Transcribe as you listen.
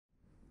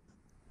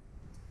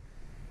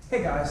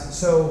Hey guys,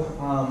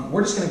 so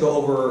we're just going to go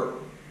over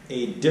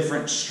a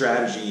different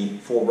strategy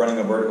for running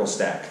a vertical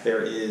stack.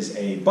 There is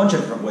a bunch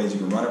of different ways you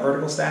can run a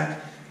vertical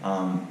stack,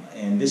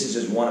 and this is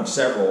just one of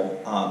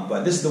several,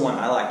 but this is the one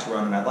I like to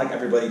run, and I'd like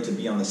everybody to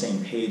be on the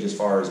same page as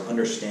far as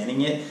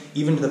understanding it,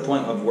 even to the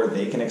point of where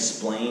they can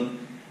explain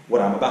what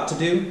I'm about to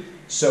do.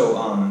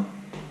 So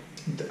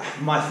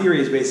my theory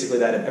is basically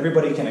that if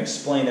everybody can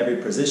explain every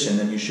position,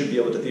 then you should be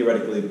able to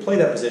theoretically play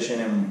that position,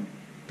 and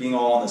being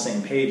all on the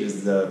same page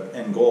is the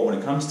end goal when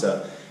it comes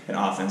to an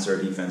offense or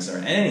a defense or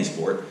in any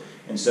sport.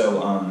 And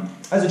so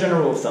as a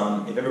general rule of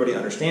thumb, if everybody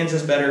understands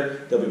this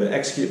better, they'll be able to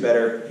execute it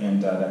better,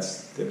 and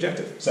that's the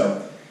objective.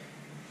 So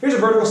here's a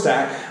vertical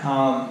stack.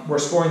 We're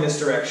scoring this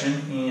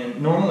direction,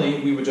 and normally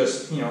we would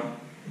just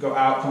go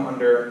out, come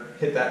under,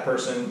 hit that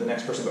person, the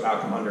next person go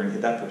out, come under, and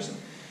hit that person.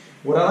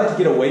 What I like to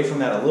get away from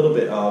that a little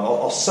bit of,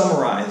 I'll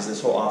summarize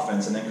this whole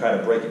offense and then try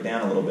to break it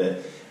down a little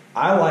bit.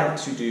 I like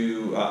to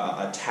do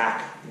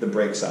attack the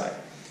break side.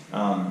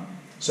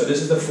 So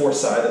this is the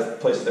force side, the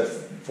place that they're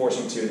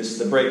forcing to. This is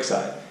the break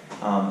side.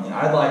 And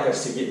I'd like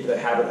us to get into the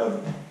habit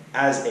of,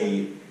 as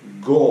a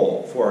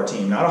goal for our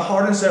team, not a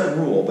hard and set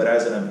rule, but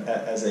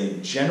as a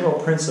general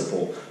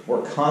principle,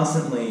 we're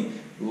constantly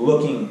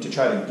looking to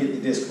try to get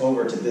the disc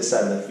over to this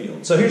side of the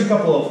field. So here's a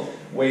couple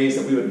of ways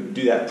that we would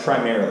do that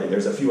primarily.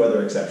 There's a few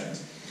other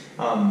exceptions.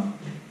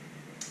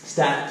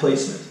 Stack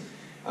placement.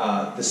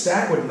 The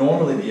stack would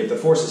normally be, if the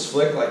force is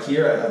flicked like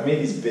here, I've made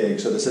these big,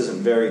 so this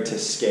isn't very to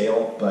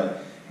scale,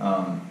 but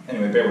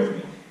anyway, bear with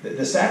me.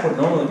 The stack would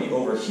normally be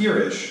over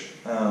here-ish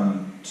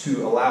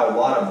to allow a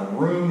lot of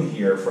room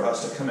here for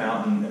us to come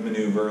out and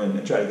maneuver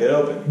and try to get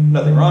open.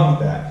 Nothing wrong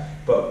with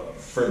that, but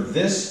for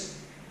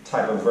this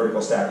type of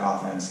vertical stack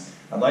offense,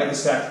 I'd like the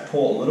stack to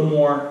pull a little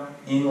more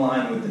in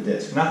line with the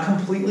disc. Not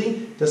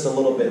completely, just a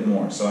little bit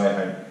more. So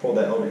I pulled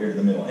that over here to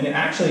the middle. And it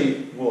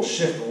actually will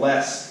shift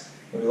less.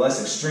 It'll be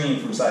less extreme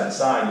from side to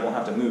side. You won't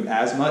have to move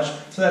as much,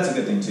 so that's a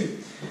good thing too.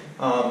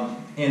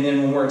 And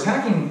then when we're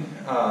attacking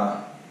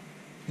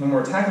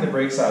the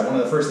break side, one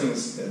of the first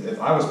things,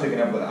 if I was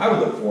picking up what I would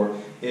look for,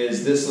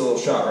 is this little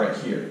shot right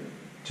here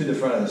to the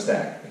front of the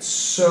stack. It's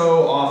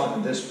so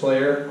often that this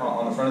player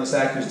on the front of the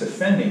stack who's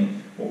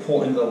defending will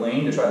pull into the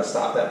lane to try to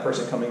stop that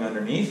person coming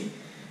underneath.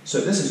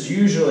 So this is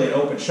usually an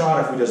open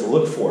shot if we just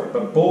look for it,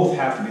 but both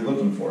have to be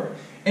looking for it.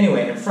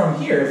 Anyway, and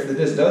from here, if the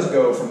disc does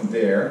go from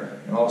there,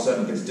 and all of a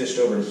sudden it gets dished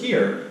over to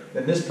here,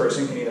 then this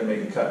person can either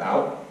make a cut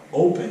out,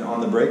 open on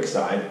the break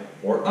side,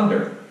 or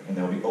under, and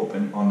they'll be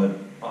open on the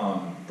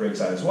break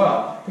side as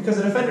well, because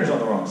the defender's on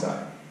the wrong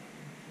side,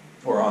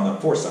 or on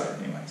the force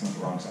side, anyway, it's not the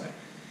wrong side.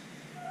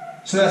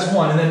 So that's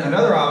one, and then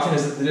another option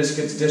is that the disc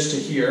gets dished to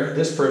here.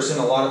 This person,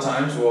 a lot of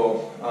times,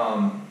 will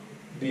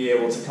be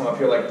able to come up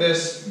here like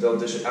this, they'll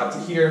dish it out to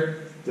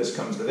here, this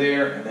comes to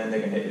there, and then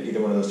they can hit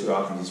either one of those two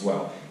options as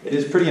well. It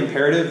is pretty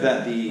imperative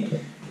that the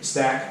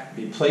stack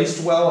be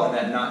placed well and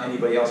that not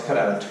anybody else cut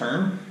out of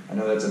turn. I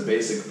know that's a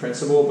basic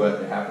principle,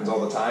 but it happens all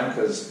the time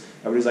because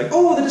everybody's like,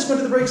 oh, they just went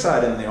to the break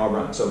side, and they all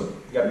run. So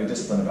you got to be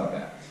disciplined about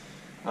that.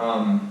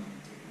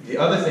 The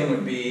other thing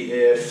would be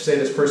if, say,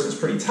 this person's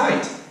pretty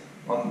tight,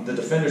 the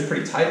defender's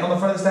pretty tight on the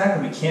front of the stack,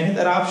 and we can't hit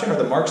that option, or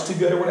the mark's too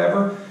good or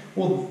whatever,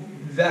 well,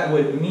 that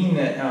would mean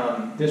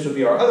that this would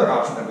be our other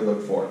option that we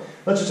look for.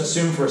 Let's just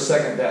assume for a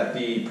second that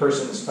the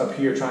person's up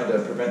here trying to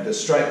prevent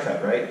this strike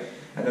cut, right?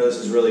 I know this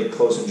is really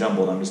close and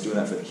jumbled, I'm just doing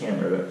that for the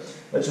camera, but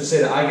let's just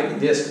say that I get the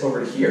disc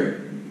over to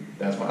here.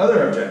 That's my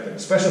other objective,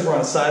 especially if we're on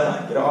a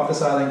sideline. Get off the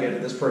sideline, get to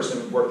this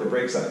person, work the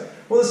break side.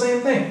 Well, the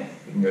same thing.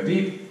 You can go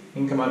deep, you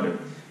can come under.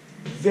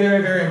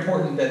 Very, very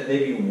important that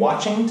they be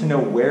watching to know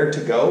where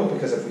to go,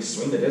 because if we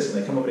swing the disc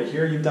and they come over to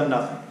here, you've done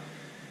nothing.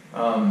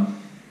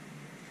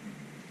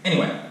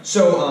 Anyway,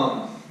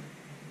 so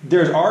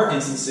there are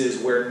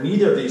instances where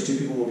neither of these two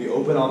people will be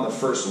open on the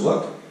first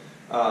look,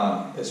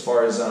 as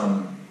far as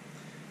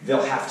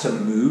they'll have to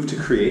move to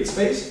create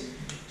space.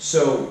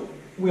 So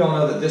we all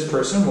know that this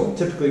person will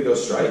typically go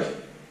strike,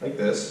 like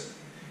this,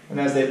 and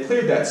as they've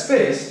cleared that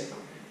space,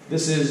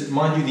 this is,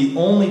 mind you, the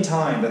only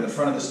time that the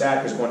front of the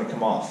stack is going to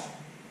come off,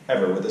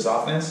 ever, with this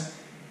offense,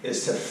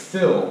 is to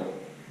fill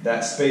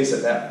that space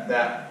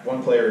that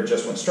one player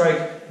just went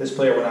strike, this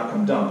player will now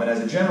come dump. And as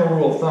a general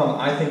rule of thumb,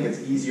 I think it's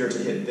easier to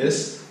hit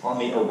this on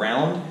the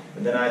around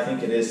than I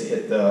think it is to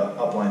hit the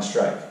upline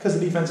strike, because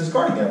the defense is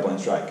guarding the upline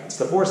strike. It's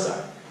the force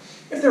side.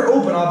 If they're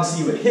open,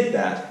 obviously you would hit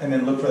that and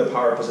then look for the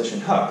power position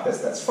huck.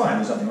 That's fine,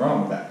 there's nothing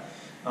wrong with that.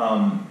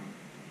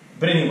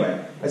 But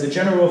anyway, as a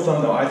general rule of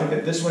thumb though, I think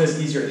that this one is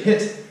easier to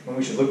hit, and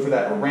we should look for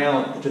that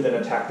around to then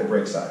attack the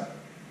break side.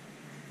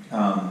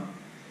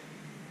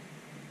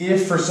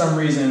 If for some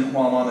reason,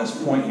 while I'm on this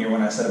point here,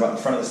 when I said about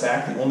the front of the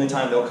stack, the only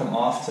time they'll come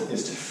off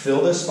is to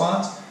fill this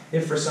spot.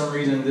 If for some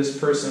reason this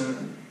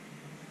person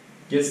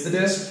gets the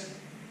disc,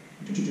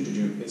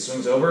 it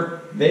swings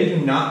over, they do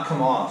not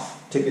come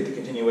off to get the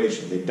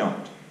continuation. They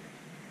don't,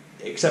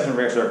 except in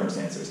rare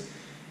circumstances.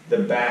 The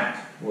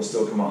back will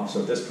still come off. So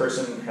if this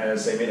person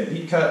has, say, made a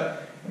deep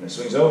cut and it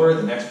swings over,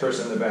 the next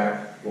person in the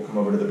back will come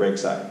over to the break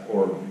side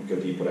or go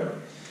deep, whatever.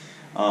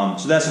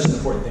 So that's just an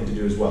important thing to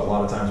do as well. A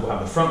lot of times we'll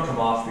have the front come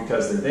off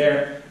because they're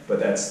there, but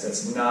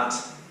that's not,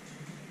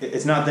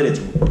 it's not that it's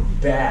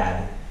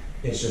bad,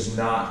 it's just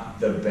not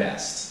the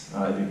best.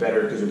 It'd be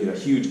better because you'll get a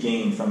huge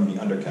gain from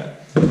the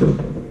undercut.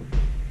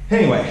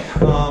 Anyway,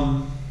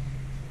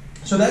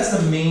 so that's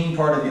the main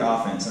part of the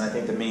offense, and I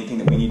think the main thing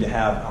that we need to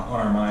have on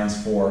our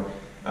minds for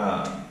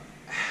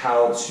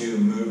how to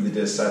move the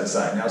disc side to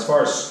side. Now, as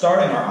far as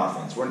starting our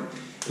offense,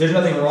 there's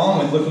nothing wrong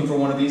with looking for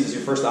one of these as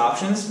your first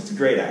options. It's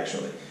great,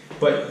 actually.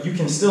 But you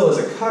can still, as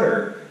a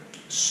cutter,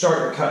 start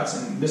your cuts.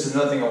 And this is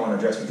another thing I want to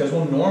address, because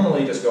we'll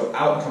normally just go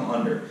out and come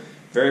under.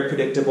 Very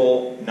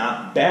predictable,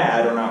 not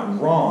bad or not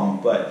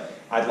wrong, but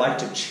I'd like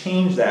to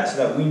change that so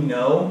that we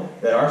know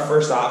that our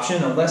first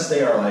option, unless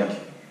they are like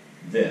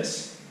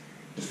this,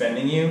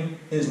 defending you,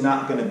 is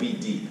not going to be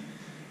deep.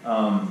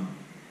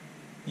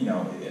 You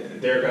know,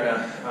 they're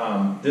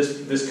gonna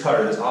this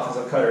cutter, this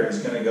offensive cutter, is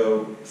going to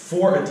go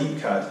for a deep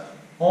cut,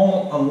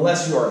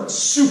 unless you are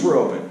super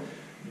open.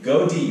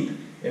 Go deep.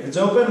 If it's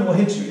open, we'll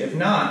hit you. If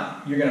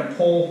not, you're going to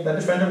pull that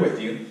defender with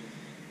you.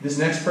 This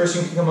next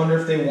person can come under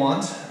if they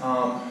want,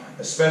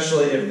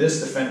 especially if this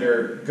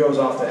defender goes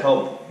off to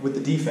help with the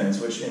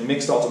defense, which in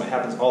mixed ultimate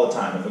happens all the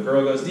time. If a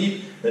girl goes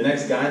deep, the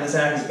next guy in this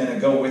act is going to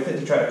go with it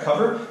to try to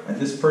cover, and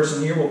this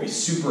person here will be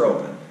super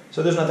open.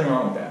 So there's nothing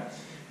wrong with that.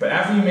 But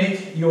after you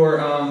make your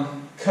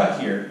cut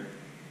here,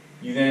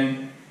 you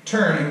then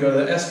turn and go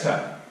to the S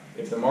cut.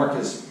 If the mark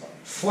is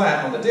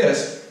flat on the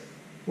disc,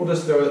 we'll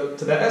just throw it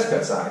to that S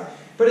cut side.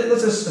 But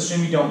let's just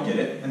assume you don't get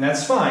it, and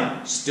that's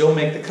fine. Still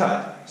make the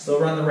cut, still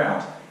run the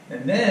route.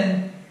 And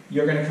then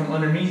you're going to come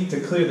underneath to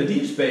clear the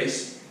deep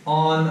space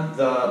on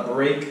the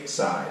break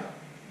side.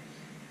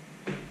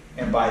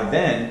 And by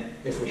then,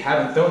 if we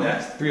haven't thrown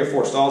that, 3 or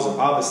 4 stalls have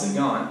obviously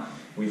gone.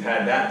 We've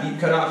had that deep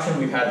cut option,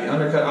 we've had the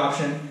undercut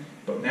option,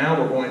 but now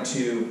we're going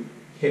to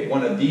hit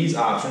one of these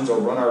options or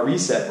run our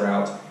reset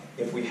route.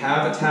 If we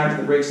have attacked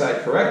the break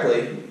side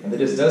correctly, and the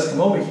disc does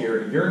come over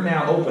here, you're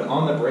now open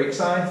on the break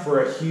side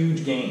for a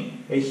huge gain.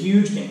 A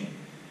huge gain.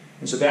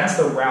 And so that's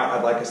the route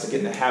I'd like us to get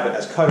in the habit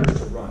as cutters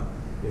to run,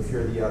 if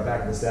you're the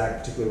back of the stack,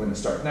 particularly when to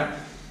start. Now,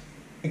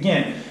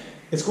 again,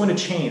 it's going to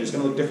change. It's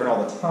going to look different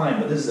all the time,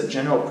 but this is a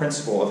general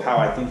principle of how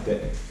I think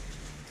that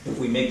if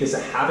we make this a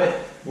habit,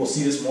 we'll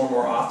see this more and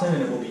more often,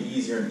 and it will be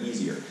easier and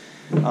easier.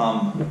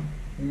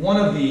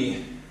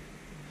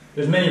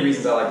 There's many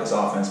reasons I like this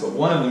offense, but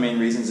one of the main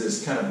reasons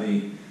is kind of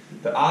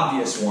the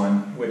obvious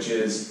one, which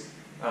is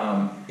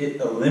it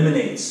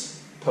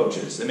eliminates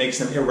poaches. It makes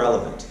them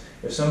irrelevant.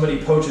 If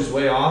somebody poaches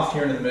way off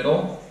here in the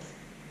middle,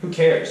 who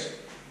cares?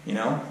 You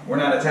know, we're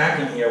not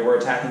attacking here, we're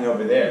attacking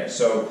over there.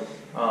 So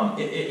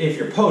if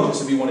you're poached,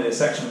 this would be one of the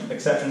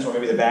exceptions where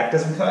maybe the back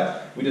doesn't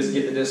cut. We just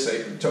get the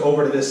disc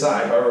over to this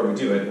side, however we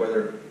do it,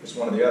 whether it's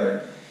one or the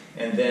other.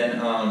 And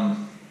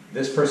then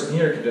this person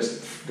here can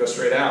just go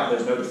straight out.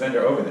 There's no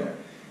defender over there.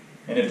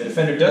 And if the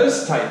defender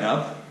does tighten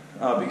up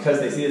because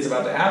they see it's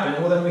about to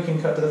happen, well, then we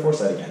can cut to the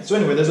foreside again. So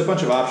anyway, there's a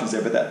bunch of options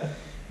there, but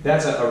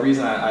that's a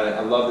reason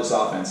I love this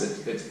offense.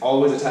 It's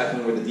always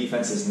attacking where the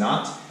defense is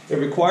not. It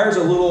requires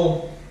a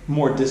little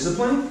more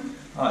discipline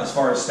as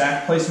far as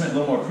stack placement, a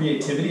little more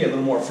creativity, a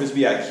little more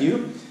Frisbee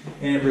IQ,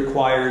 and it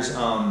requires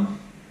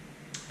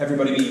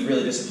everybody be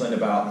really disciplined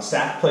about the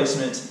stack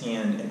placement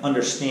and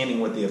understanding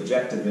what the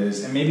objective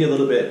is, and maybe a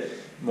little bit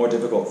more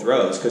difficult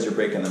throws because you're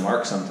breaking the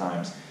mark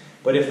sometimes.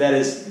 But if that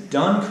is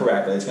done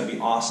correctly, it's going to be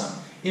awesome.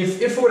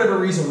 If for whatever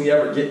reason we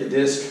ever get the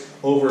disc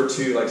over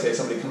to, like, say,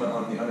 somebody coming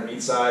on the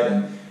underneath side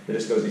and the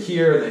disc goes to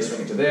here and they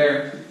swing it to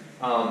there,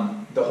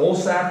 the whole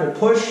stack will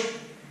push.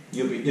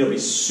 It'll be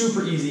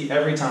super easy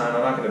every time.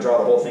 I'm not going to draw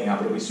the whole thing out,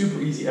 but it'll be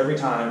super easy every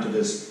time to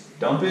just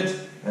dump it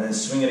and then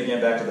swing it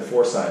again back to the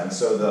foreside. And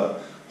so the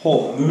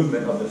whole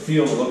movement of the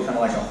field will look kind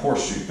of like a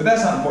horseshoe. But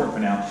that's not important for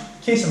now.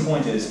 Case in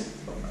point is,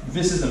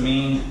 this is the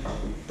main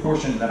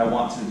portion that I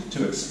want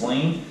to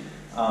explain.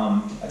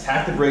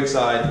 Attack the break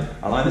side,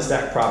 align the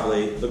stack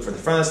properly, look for the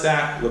front of the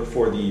stack, look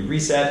for the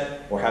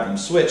reset, or have them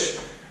switch,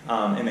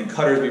 and then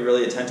cutters be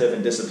really attentive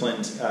and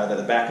disciplined that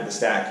the back of the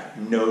stack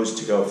knows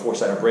to go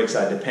foreside or break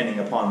side depending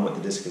upon what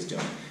the disc is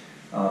doing.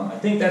 I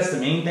think that's the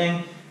main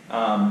thing.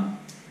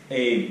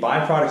 A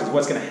byproduct is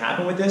what's going to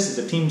happen with this is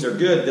if teams are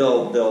good,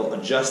 they'll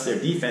adjust their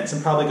defense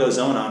and probably go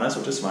zone on us,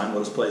 which is fine.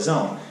 We'll just play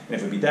zone. And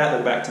if it be that, they'll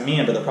go back to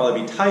man, but they'll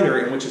probably be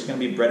tighter, in which is going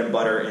to be bread and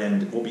butter,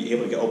 and we'll be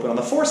able to get open on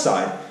the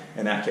foreside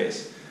in that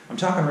case. I'm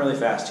talking really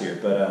fast here,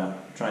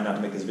 but trying not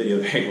to make this video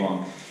very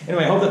long.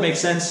 Anyway, I hope that makes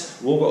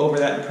sense. We'll go over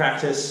that in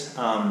practice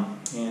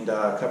and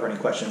cover any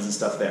questions and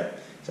stuff there.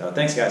 So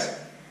thanks, guys.